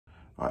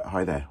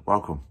Hi there,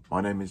 welcome. My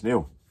name is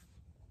Neil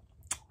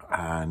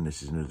and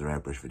this is another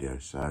airbrush video,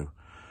 so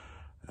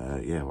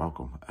yeah,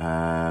 welcome.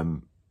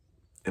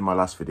 In my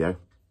last video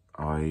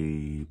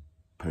I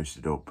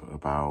posted up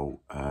about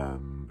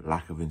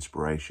lack of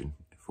inspiration,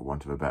 for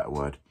want of a better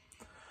word,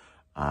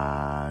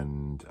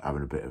 and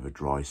having a bit of a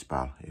dry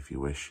spell, if you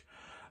wish.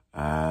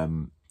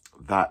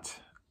 That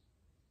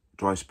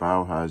dry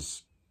spell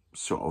has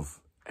sort of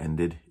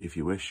ended, if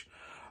you wish.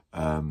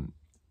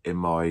 In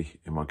my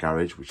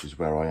garage, which is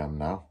where I am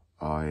now,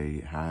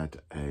 I had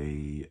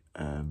an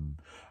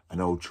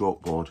old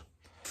chalkboard,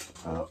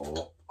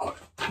 or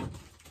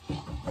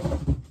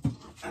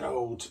an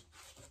old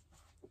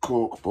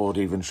cork board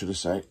even, should I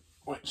say,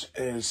 which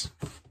is,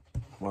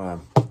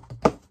 well,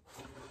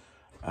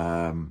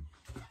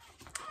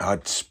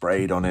 I'd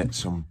sprayed on it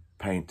some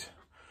paint,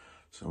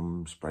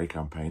 some spray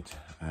can paint,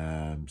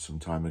 some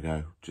time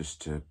ago,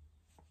 just to,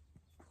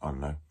 I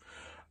don't know,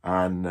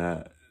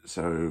 and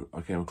so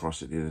I came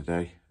across it the other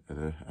day,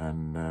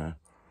 and I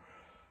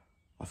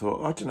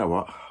thought, I don't know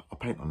what, I'll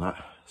paint on that.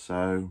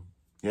 So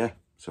yeah,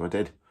 so I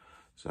did.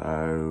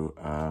 So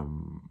a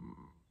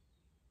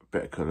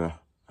bit of colour,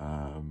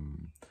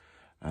 and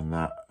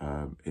that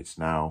it's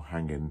now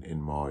hanging in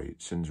my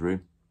son's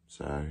room.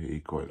 So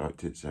he quite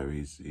liked it, so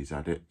he's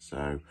had it.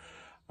 So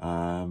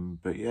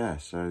but yeah,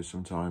 so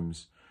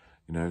sometimes,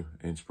 you know,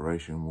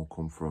 inspiration will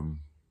come from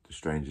the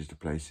strangest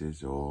of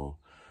places, or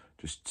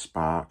just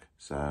spark.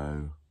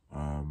 So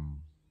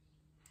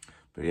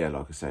but yeah,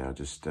 like I say, I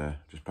just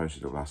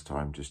posted it last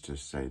time just to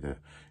say that,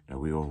 you know,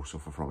 we all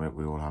suffer from it,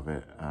 we all have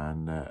it,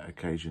 and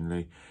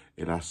occasionally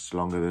it lasts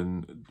longer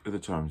than other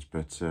times.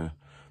 But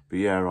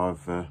yeah,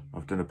 I've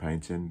done a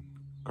painting,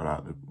 got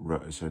out the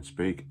rut, so to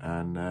speak,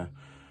 and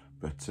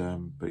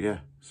but yeah,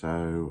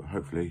 so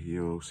hopefully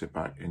you'll sit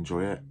back,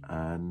 enjoy it,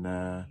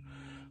 and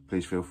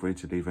please feel free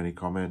to leave any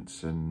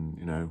comments and,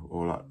 you know,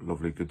 all that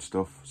lovely good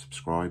stuff,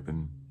 subscribe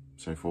and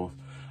so forth.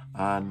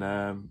 And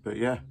but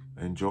yeah,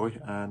 enjoy,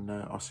 and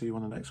I'll see you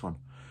on the next one.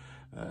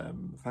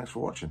 Thanks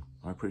for watching,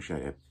 I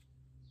appreciate it.